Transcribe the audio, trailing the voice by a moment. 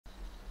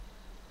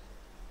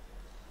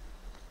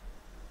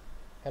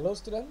Hello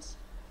students,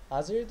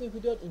 আজিৰ এই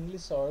ভিডিঅ'ত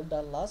ইংলিছৰ দা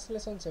লাষ্ট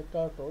লেসন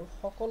চেপ্টাৰটোৰ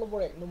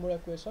সকলোবোৰ এক নম্বৰীয়া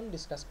কুৱেশ্যন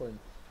ডিসকাস কৰিম।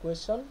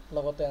 কুৱেশ্যন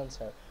লগতে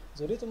আনসাৰ।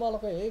 যদি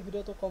তোমালোকে এই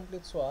ভিডিঅ'টো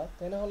কমপ্লিট চোৱা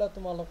তেনেহলে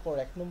তোমালোকৰ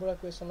এক নম্বৰীয়া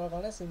কুৱেশ্যনৰ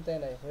কাৰণে চিন্তাই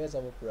নাই হৈ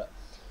যাব পুৰা।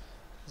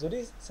 যদি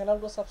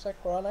চেনেলটো সাবস্ক্ৰাইব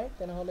কৰা নাই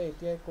তেনেহলে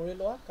এতিয়াই কৰি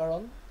লোৱা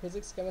কাৰণ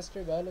ফিজিক্স,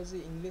 কেমিষ্ট্ৰি, বায়োলজি,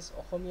 ইংলিছ,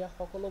 অসমীয়া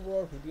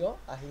সকলোবোৰৰ ভিডিঅ'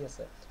 আহি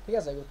আছে। ঠিক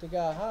আছে, গতিকে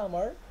আহা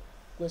আমাৰ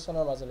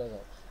কুৱেশ্যনৰ মাজলৈ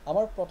যাওঁ।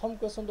 আমাৰ প্ৰথম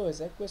কুৱেশ্যনটো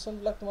হৈছে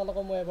কুৱেশ্যনবিলাক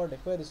তোমালোকক মই এবাৰ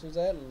দেখুৱাই দিছোঁ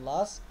যে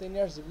লাষ্ট 10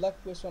 ইয়াৰ্ছ যিবিলাক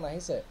কুৱেশ্যন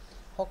আহিছে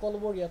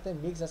সকলোবোৰ ইয়াতে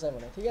মিক্স আছে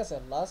মানে। ঠিক আছে,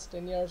 লাষ্ট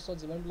 10 ইয়াৰ্ছত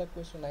যিমানবিলাক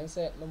কুৱেশ্যন আহিছে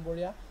এক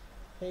নম্বৰীয়া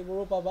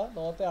সেইবোৰো পাবা,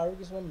 লগতে আৰু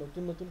কিছুমান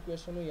নতুন নতুন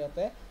কুৱেশ্যনো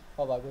ইয়াতে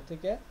পাবা।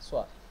 গতিকে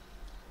চোৱা,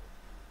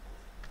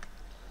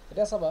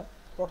 এতিয়া চাবা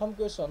প্ৰথম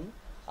question,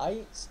 I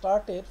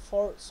started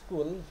for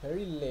school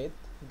very late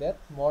that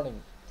morning.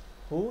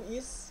 Who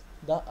is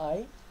the I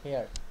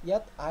here?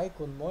 ইয়াত I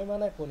কোন, মই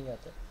মানে কোন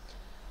ইয়াতে।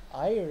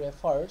 I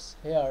refers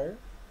here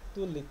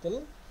to little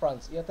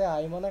France. ইয়াতে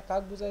I মানে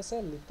কাক বুজাইছে?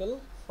 Little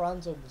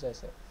France ক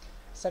বুজাইছে।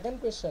 Second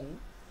question,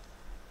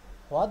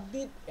 what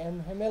did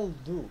Hamel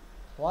do?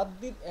 What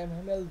did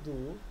Hamel do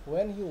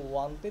when he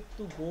wanted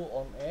to go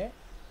on a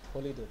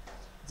holiday?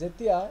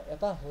 যেতিয়া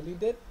এটা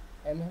হলিডেত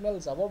Hamel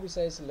যাব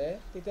বিচাৰিছিলে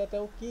তেতিয়া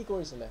তেওঁ কি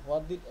কৰিছিলে?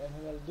 What did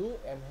Hamel do?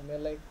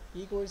 Hamel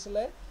কি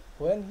কৰিছিলে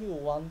when he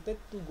wanted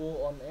to go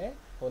on a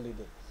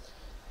holiday?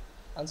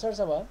 Answer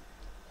চাবা,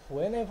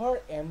 whenever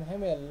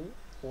Hamel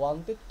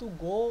wanted to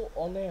go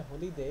on a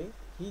holiday,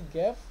 he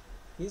gave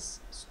his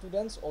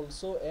students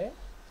also a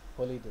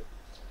holiday.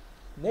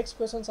 Next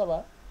question চাবা,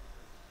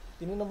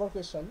 3 number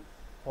question,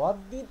 what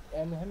did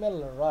Hamel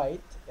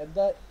write at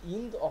the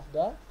end of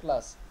the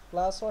class?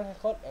 Classৰ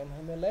শেষত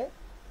Hamel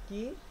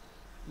কি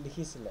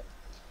লিখিছিলে?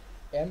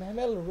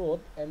 Hamel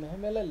wrote,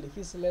 Hamel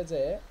লিখিছিলে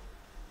যে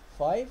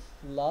 5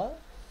 la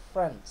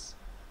friends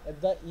at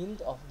the end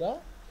of the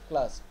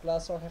class.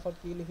 Classৰ শেষত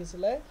কি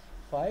লিখিছিলে?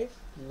 5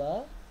 la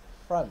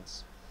friends.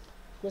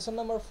 Question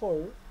number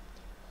 4,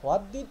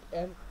 what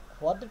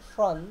did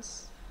Franz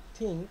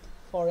think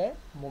for a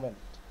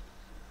moment?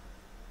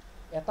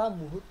 এটা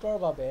মুহূৰ্তৰ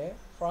বাবে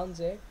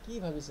ফ্ৰান্সে কি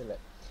ভাবিছিলে?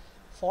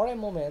 For a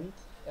moment,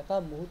 এটা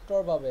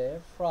মুহূৰ্তৰ বাবে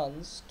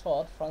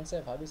ফ্ৰান্সে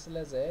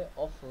ভাবিছিলে যে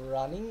of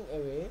running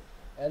away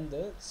and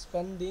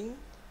spending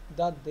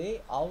the day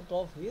out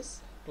of his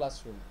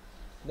classroom.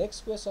 Next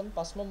question,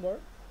 5 number,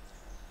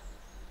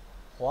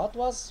 what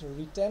was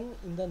written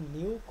in the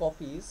new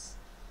copies?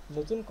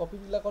 নতুন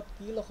কপিবিলাকত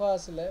কি লিখা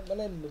আছিলে,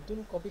 মানে নতুন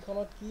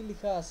কপিখনত কি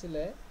লিখা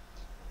আছিলে?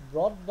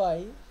 brought by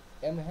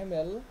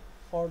Hamel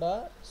for the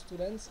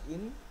students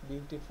in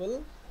beautiful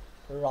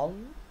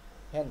round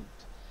hand.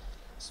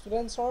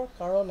 ষ্টুডেণ্টছৰ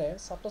কাৰণে,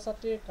 ছাত্ৰ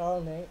ছাত্ৰীৰ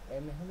কাৰণে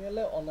Hamel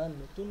অনা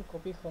নতুন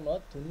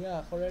কপিখনত ধুনীয়া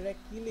আখৰেৰে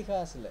কি লিখা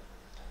আছিলে?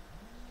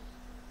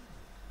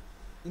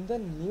 In the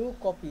new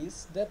copies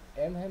that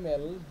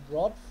Hamel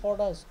brought for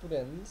the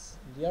students,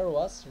 there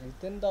was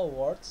written the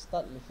words,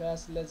 তাত লিখা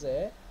আছিলে যে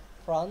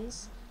France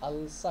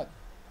ahsec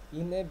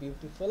in a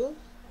beautiful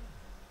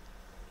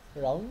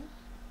round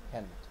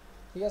hand.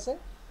 ঠিক আছে,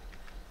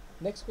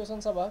 next question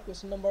চাবা,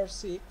 question number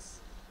 6,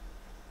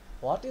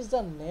 what is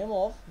the name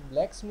of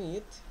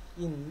blacksmith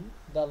in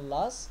the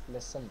last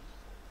lesson?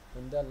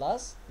 In the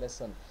last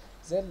lesson,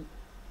 যে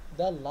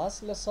the last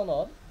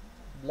lessonত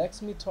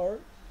blacksmithৰ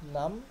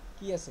নাম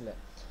কি আছিলে?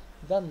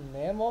 The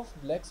name of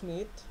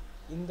blacksmith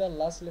in the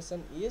last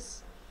lesson is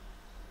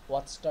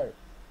Watster.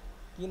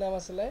 কি নাম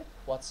আছিলে?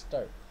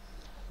 Watster.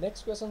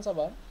 Next question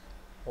চাবা,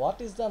 what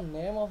is the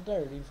name of the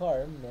river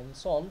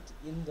mentioned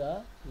in the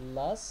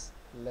last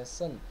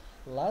lesson?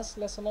 Last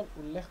lessonত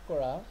উল্লেখ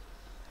কৰা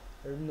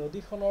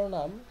নদীখনৰ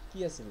নাম কি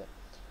আছিলে?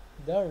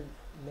 The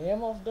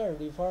name of the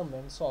river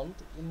mentioned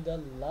in the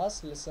last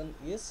lesson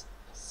is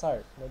Sar.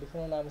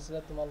 নদীখনৰ নাম আছিলে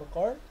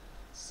তোমালোকৰ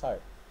Sar.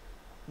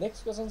 Next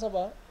question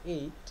চাবা,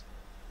 8,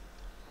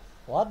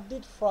 what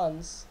did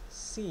Franz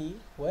see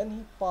when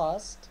he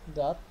passed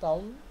the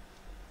town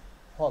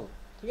hall?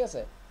 ঠিক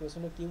আছে,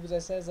 কুৱেশ্যনটো কি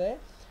বুজাইছে যে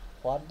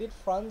what did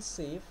Franz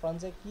see?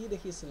 ফ্ৰান্সে কি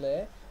দেখিছিলে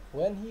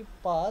when he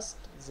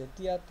passed,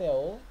 যেতিয়া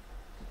তেওঁ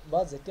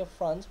বা যেতিয়া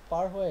ফ্ৰান্স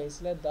পাৰ হৈ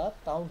আহিছিলে the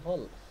town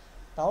hall.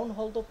 টাউন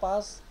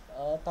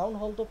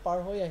হলটো পাৰ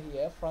হৈ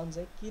আহিয়ে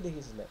ফ্ৰান্সে কি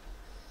দেখিছিলে?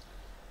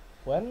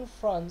 when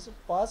Franz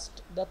passed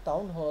the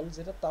town hall,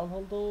 যেতিয়া টাউন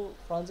হলটো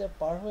ফ্ৰান্সে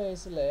পাৰ হৈ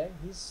আহিছিলে,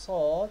 he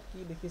saw, কি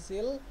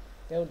দেখিছিল?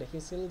 তেওঁ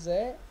দেখিছিল যে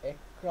a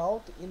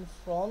crowd in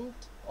front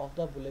of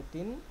the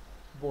bulletin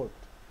board.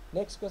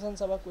 Next question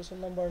চাবা, question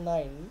number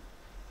 9,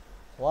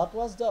 what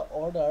was the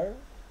order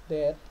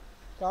that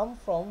come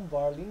from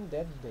Berlin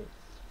that day?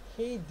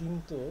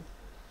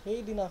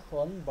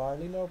 সেইদিনাখন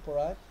বাৰ্লিনৰ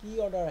পৰা কি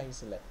অৰ্ডাৰ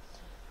আহিছিলে?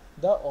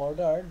 The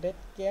order that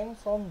came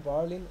from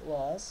Berlin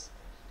was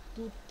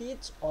to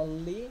teach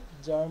only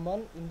German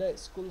in the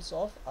schools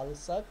of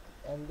ahsec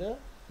and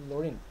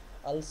Lorraine.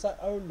 ahsec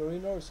আৰু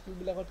লৰিনৰ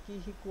স্কুলবিলাকত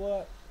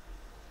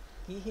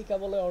কি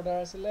শিকাবলৈ order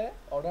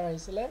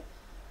আহিছিলে?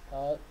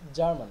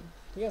 German.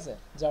 ঠিক আছে,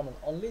 German,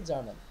 only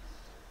German.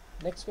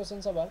 Next question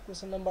চাবা,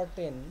 question number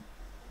 10,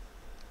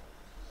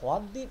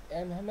 what did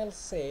Hamel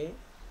say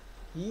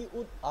he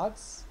would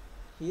ask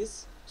his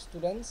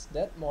students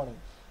that morning.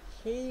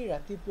 সেই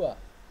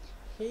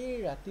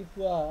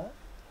ৰাতিপুৱা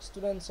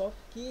ষ্টুডেণ্টছক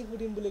কি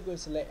সুধিম বুলি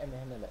কৈছিলে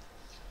এমহেমেলে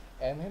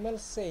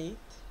said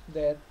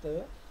that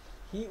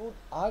he would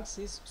ask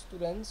his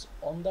students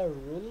on the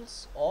rules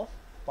of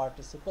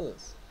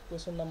participles.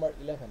 Question number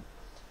 11.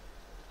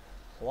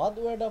 What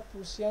were the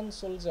Prussian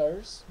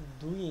soldiers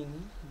doing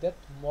that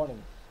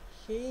morning?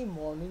 সেই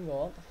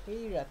মৰ্ণিঙত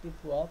সেই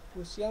ৰাতিপুৱা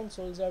প্ৰুছিয়ান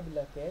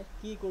ছলজাৰবিলাকে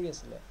কি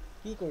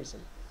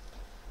কৰিছিল?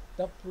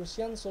 The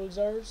Prussian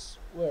soldiers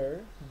were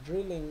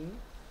drilling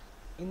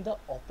in the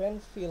open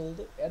field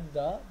at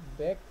the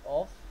back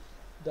of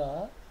the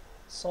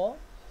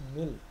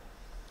sawmill.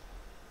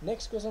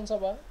 Next question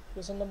saba,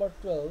 question number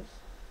 12.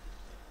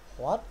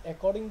 What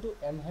according to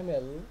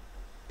Emhemel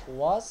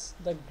was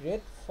the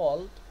great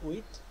fault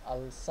with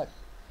ahsec?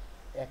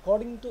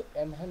 According to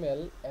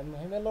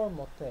Emhemelor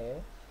mote,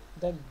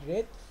 the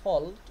great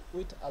fault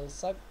with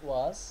ahsec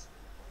was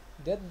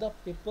that the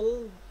people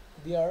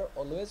there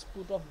always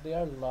put off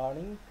their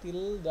learning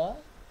till the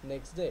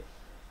next day.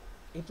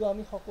 Itu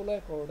ami সকলোৱে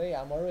কৰোঁ দেই,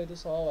 আমাৰো এইটো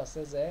স্বভাৱ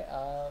আছে যে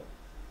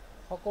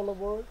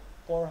সকলোবোৰ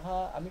পঢ়া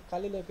আমি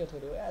কালিলৈকে থৈ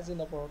দিওঁ, আজি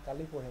নপঢ়োঁ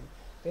কালি পঢ়িম,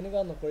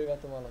 তেনেকুৱা নকৰিবা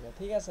তোমালোকে,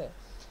 ঠিক আছে?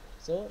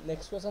 So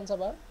next question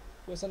চাবা,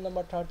 question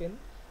number 13.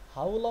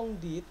 How long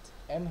did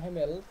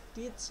Emhemel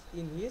teach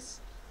in his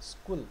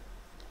school?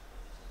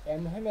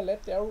 এমহেমেলে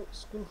তেওঁৰ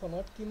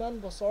স্কুলখনত কিমান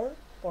বছৰ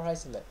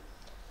পঢ়াইছিলে?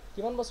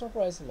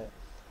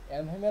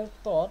 এমহেমেল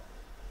taught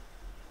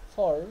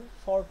for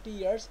 40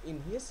 years in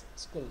his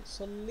school.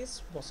 40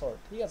 বছৰ,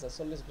 ঠিক আছে?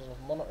 40 বছৰ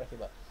মনত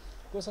ৰাখিবা।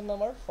 Question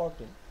number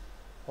 14.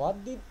 What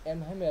did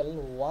Emhemel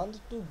want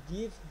to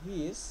give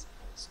his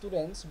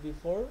students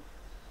before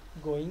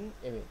going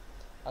away?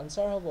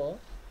 Answer হ'ব,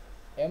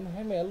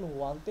 Emhemel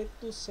wanted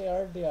to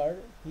share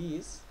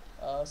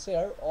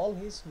all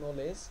his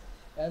knowledge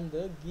and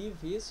give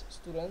his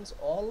students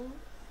all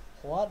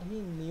what he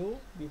knew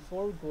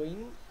before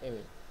going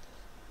away.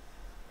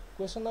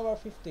 Question number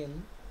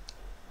 15.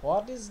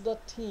 What is the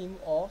theme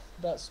of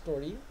the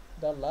story,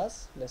 the last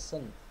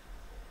lesson?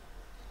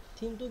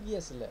 Theme to ki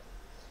asile?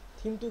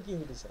 Theme to ki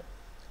hudise?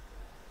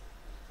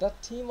 The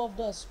theme of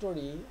the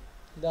story,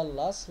 the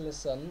last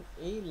lesson,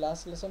 ei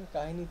last lesson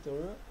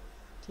kahinitur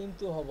theme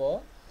to hobo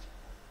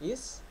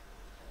is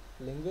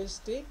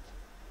linguistic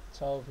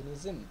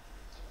chauvinism.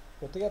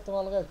 গতিকে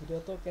তোমালোকে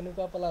ভিডিওটো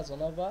কেনেকুৱা পালা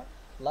জনাবা।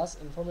 Last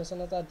information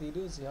এটা দি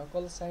দিওঁ,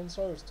 যিসকল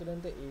ছায়েন্সৰ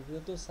ষ্টুডেণ্টে এই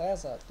ভিডিওটো চাই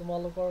আছা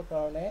তোমালোকৰ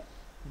কাৰণে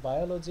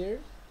বায়'লজিৰ,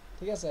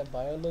 ঠিক আছে,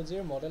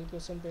 বায়'লজিৰ মডেল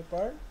কুৱেশ্যন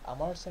পেপাৰ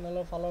আমাৰ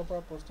চেনেলৰ ফালৰ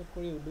পৰা প্ৰস্তুত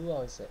কৰি উলিওৱা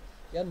হৈছে।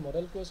 ইয়াত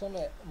মডেল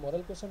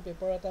কুৱেশ্যন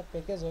পেপাৰ এটা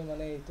পেকেজ হয়,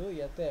 মানে এইটো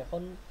ইয়াতে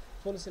এখন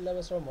ফুল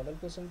চিলেবাছৰ মডেল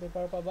কুৱেশ্যন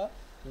পেপাৰ পাবা,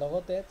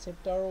 লগতে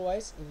chapter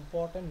wise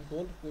important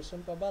gold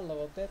question পাবা,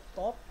 লগতে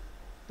টপ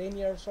 10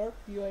 ইয়াৰ্ছৰ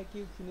PYQ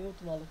খিনিও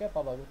তোমালোকে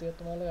পাবা। গতিকে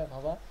তোমালোকে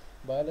ভাবা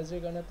বায়'লজিৰ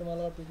কাৰণে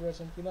তোমালোকৰ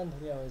প্ৰিপেৰেশ্যন কিমান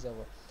ধুনীয়া হৈ যাব,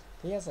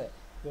 ঠিক আছে?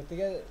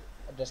 গতিকে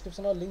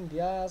ডেছক্ৰিপশ্যনত লিংক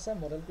দিয়া আছে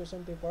মডেল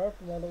কুৱেশ্যন পেপাৰৰ,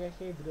 তোমালোকে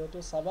সেই ভিডিঅ'টো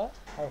চাবা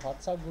আৰু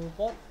হোৱাটছআপ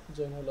গ্ৰুপত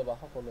জইন হৈ ল'বা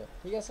সকলোৱে,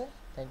 ঠিক আছে?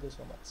 Thank you so'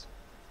 much.